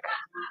like,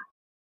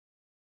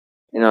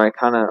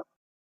 kind of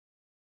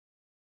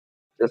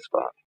just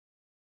fuck.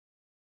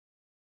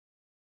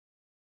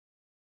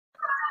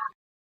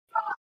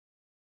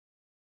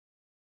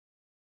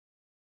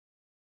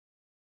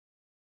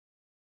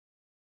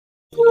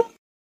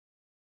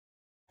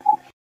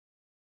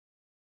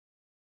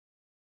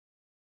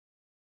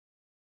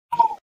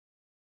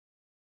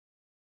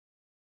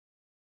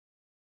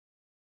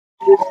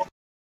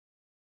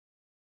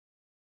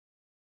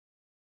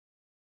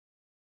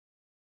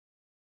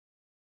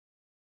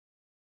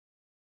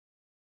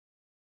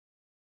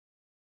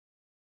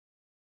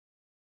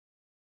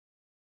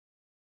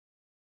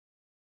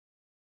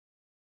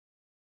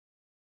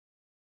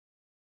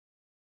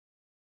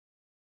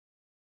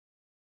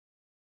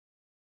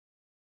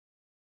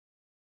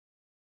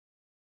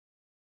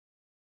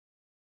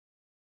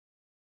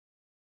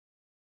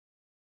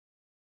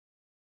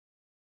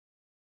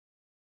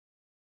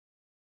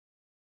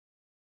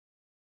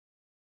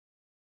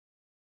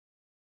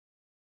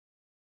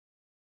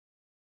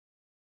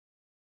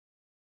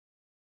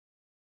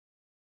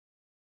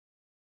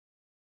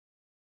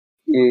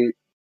 You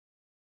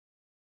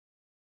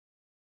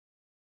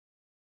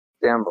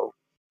gamble.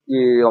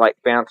 You like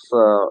bounce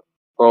the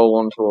ball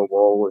onto a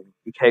wall and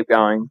you keep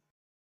going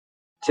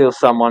till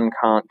someone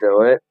can't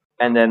do it,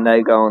 and then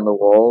they go on the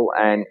wall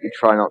and you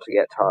try not to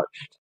get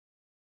touched.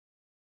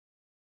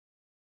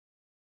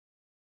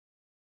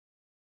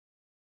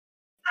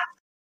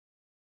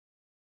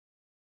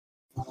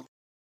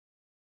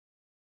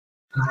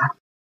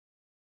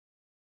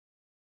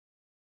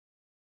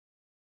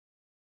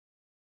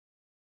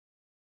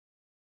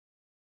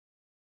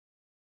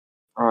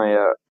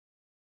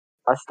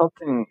 I stopped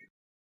in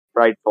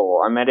grade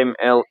 4. I met him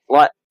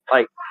like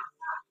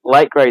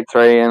late grade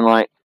 3, and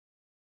like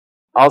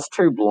I was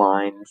too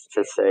blind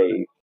to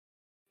see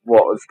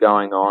what was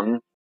going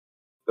on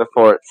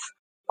before it's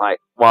like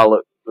while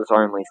it was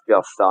only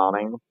just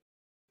starting,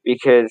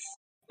 because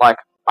like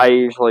I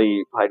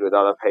usually played with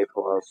other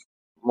people. I was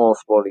more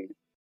sporty,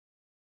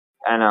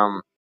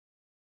 and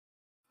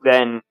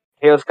then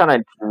he was kind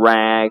of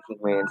dragging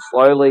me and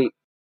slowly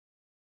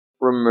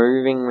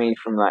removing me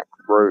from that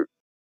group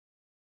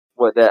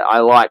that I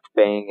liked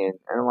being in.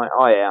 And I'm like,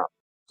 oh yeah,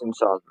 since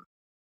I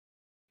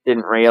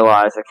didn't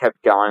realize, I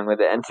kept going with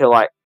it until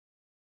like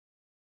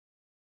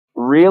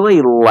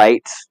really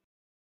late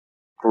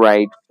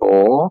grade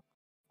 4,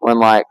 when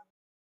like,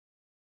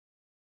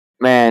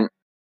 man,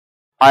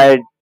 I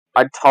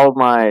I told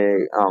my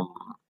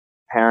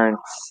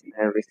parents and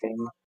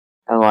everything,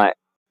 and like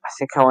I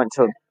think I went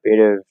to a bit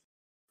of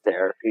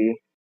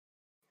therapy,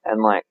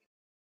 and like,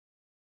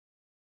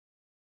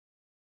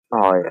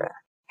 oh yeah,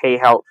 he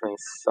helped me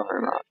so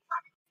much.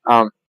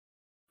 Um,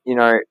 you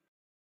know,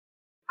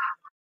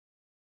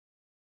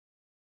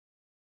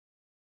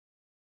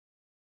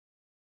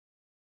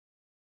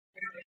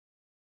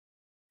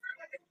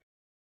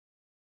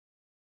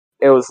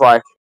 it was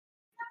like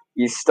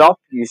you stop,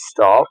 you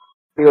stop.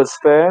 He was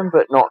firm,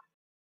 but not.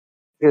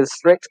 He was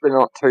strict, but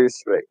not too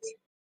strict,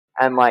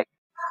 and like,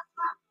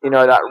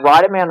 that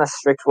right amount of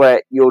strict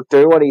where you'll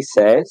do what he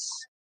says.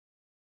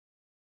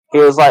 He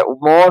was like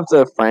more of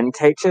the friend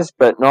teachers,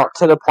 but not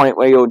to the point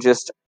where you'll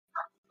just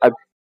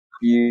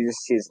abuse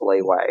his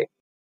leeway.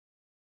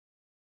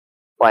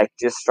 Like,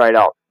 just straight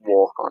up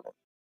walk on it.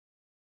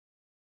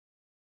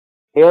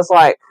 He was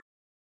like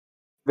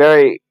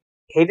very.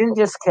 He didn't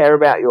just care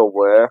about your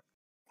work.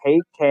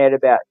 He cared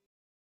about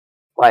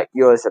like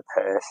you as a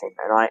person,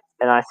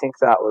 and I think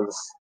that was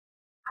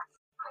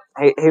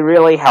he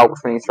really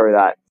helped me through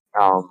that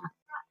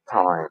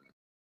time.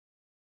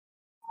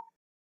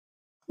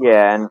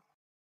 Yeah, and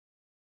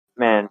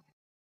man,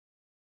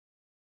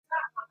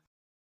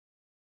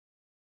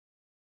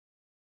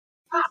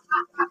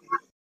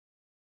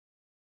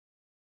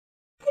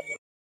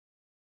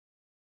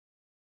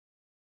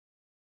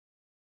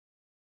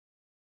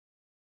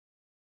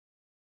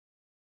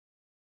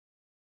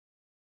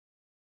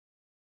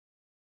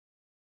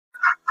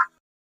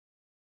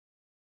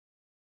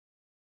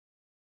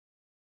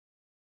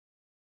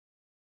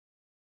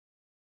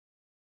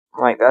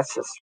 like that's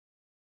just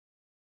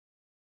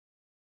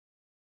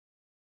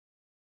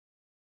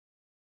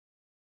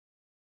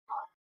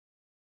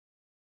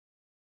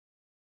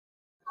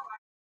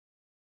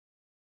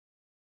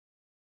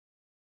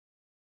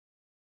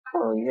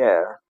oh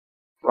yeah,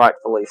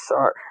 rightfully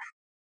so.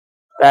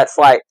 That's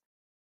like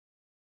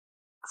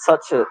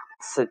such a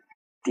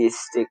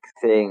sadistic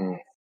thing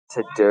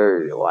to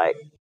do. Like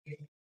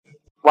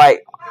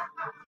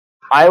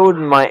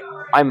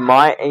I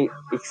might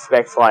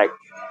expect like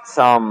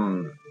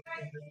some.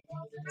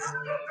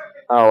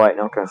 Oh wait,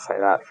 not gonna say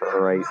that for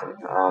a reason.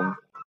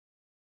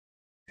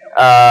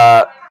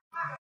 Uh,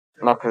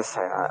 not gonna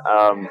say that.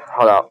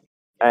 Hold up.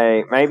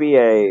 Maybe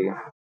a.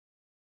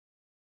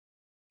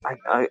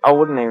 I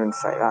wouldn't even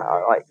say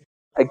that. Like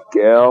a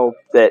girl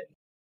that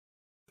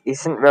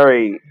isn't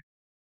very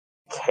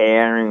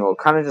caring or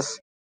kind of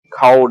just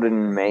cold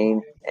and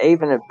mean,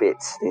 even a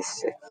bit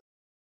sadistic.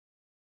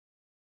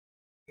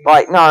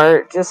 Like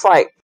no, just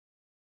like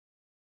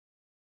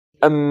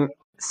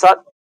such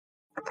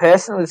a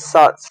person with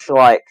such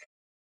like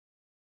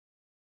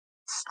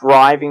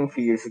striving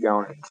for you to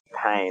go into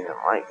pain, and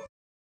like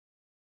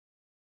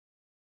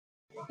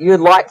you'd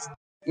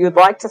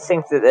like to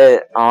think that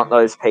there aren't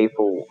those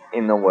people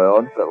in the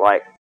world, but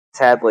like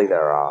sadly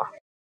there are.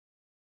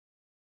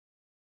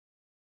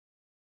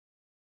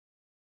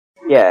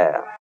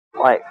 Yeah,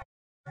 like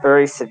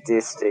very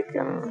sadistic,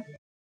 and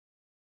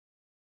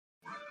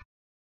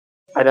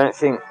I don't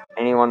think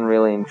anyone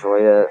really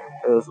enjoyed it.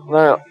 It was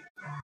no.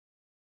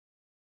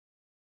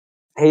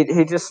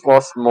 He just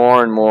lost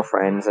more and more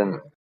friends,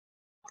 and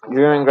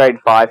during grade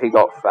 5 he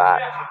got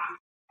fat.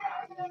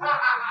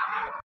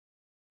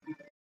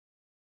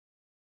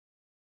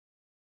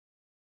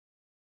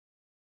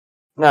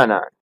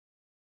 No.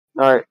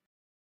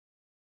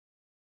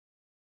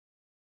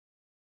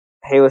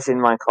 He was in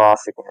my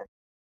class again.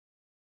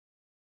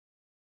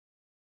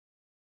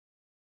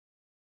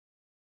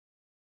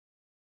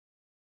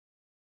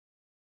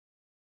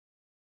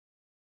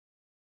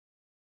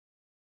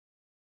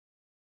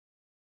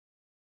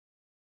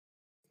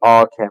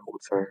 Oh, Campbell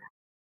too.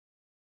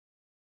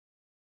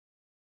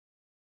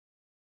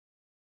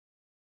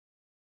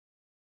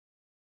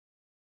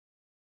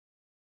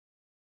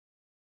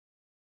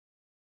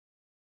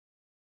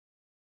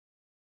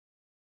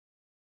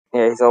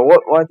 Yeah, he's like,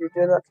 what? Why'd you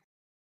do that?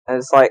 And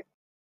it's like,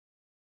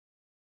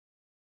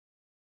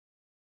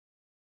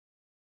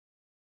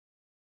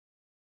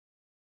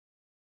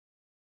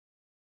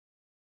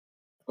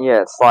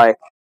 yeah, it's like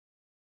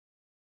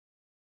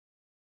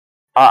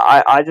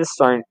I just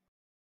don't.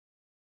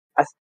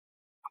 I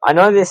I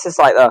know this is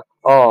like the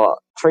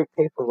treat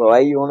people the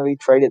way you want to be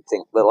treated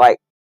thing, but like,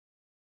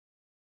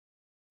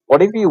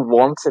 what if you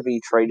want to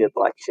be treated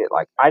like shit?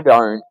 Like I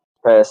don't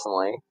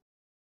personally.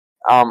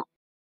 Um,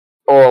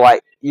 or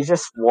like you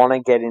just want to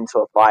get into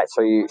a fight,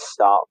 so you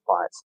start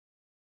fights.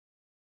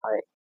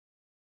 Like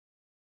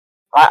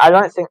I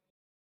don't think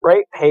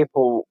treat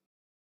people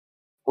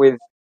with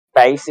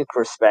basic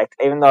respect,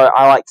 even though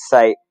I like to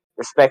say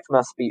respect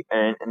must be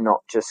earned and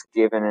not just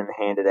given and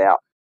handed out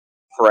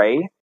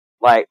free.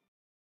 Like,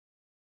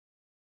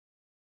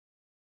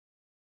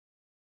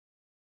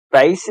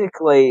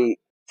 basically,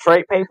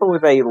 treat people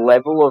with a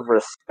level of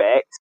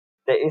respect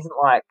that isn't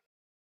like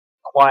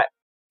quite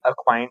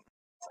acquaintance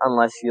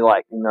unless you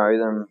like know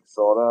them,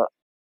 sorta.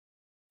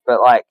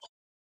 But like,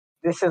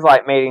 this is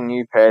like meeting a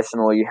new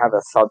person or you have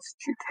a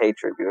substitute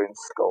teacher if you're in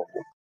school.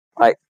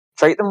 Like,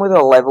 treat them with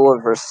a level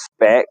of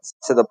respect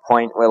to the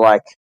point where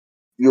like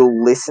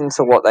you'll listen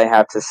to what they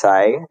have to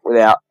say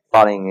without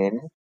butting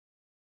in.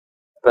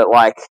 But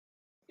like,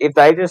 if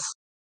they just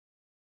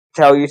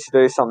tell you to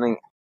do something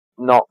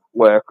not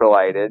work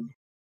related,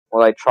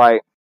 or they try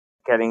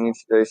getting you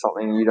to do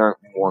something you don't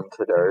want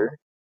to do,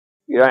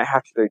 you don't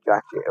have to do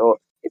jack shit. Or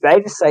if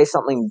they just say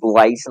something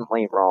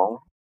blatantly wrong,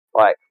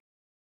 like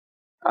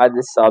I had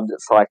this sub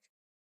that's like,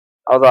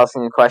 I was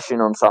asking a question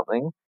on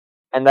something,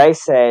 and they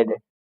said,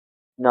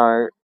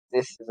 no,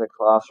 this is a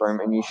classroom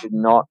and you should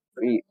not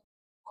be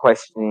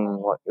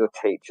questioning what your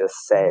teacher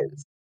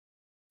says.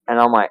 And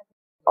I'm like,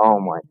 oh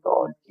my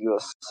god, you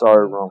are so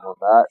wrong on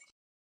that.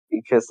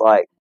 Because,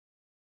 like,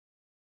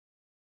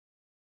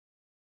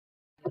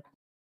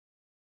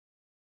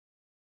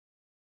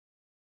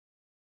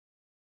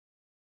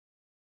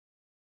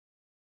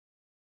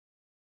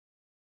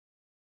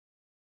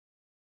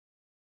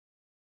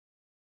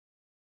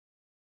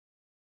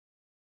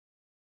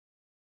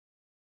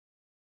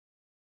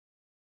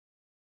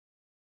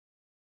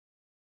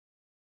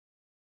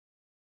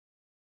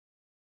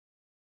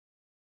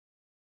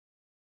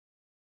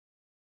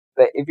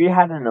 but if you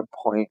had an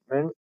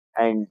appointment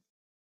and,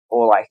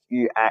 or like,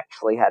 you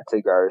actually had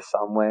to go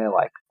somewhere,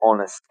 like, on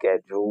a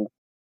schedule,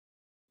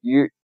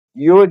 you,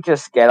 you would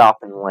just get up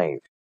and leave.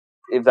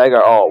 If they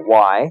go, oh,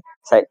 why?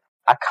 Say,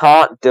 I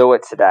can't do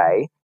it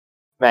today.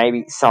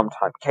 Maybe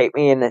sometime. Keep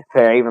me in it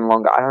for even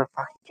longer. I don't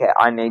fucking care.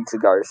 I need to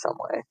go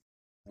somewhere.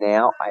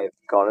 Now I've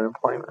got an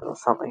appointment or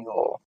something,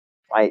 or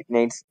I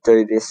need to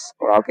do this,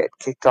 or I'll get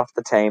kicked off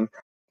the team.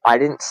 I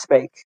didn't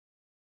speak.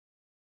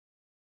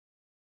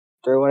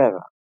 Do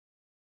whatever.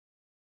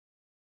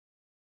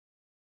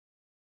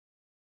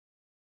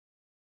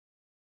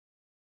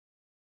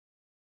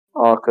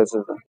 Oh, because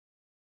of the.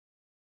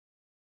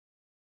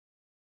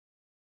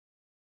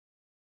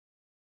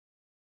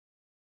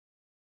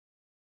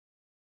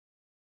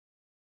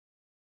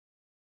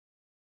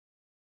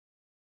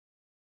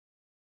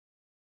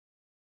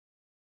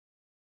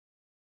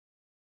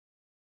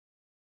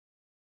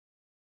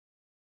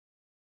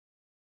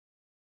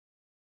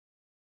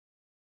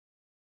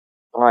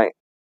 Like,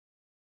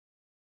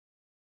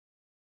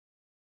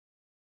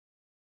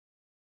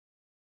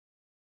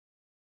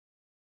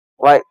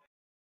 like,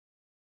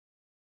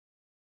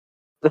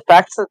 the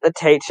fact that the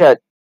teacher,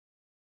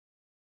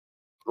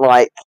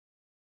 like,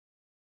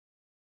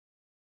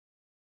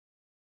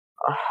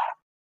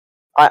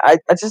 I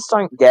just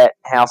don't get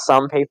how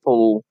some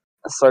people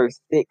are so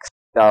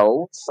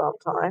thick-skulled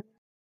sometimes.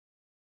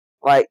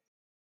 Like,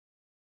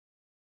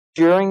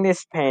 during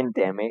this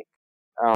pandemic,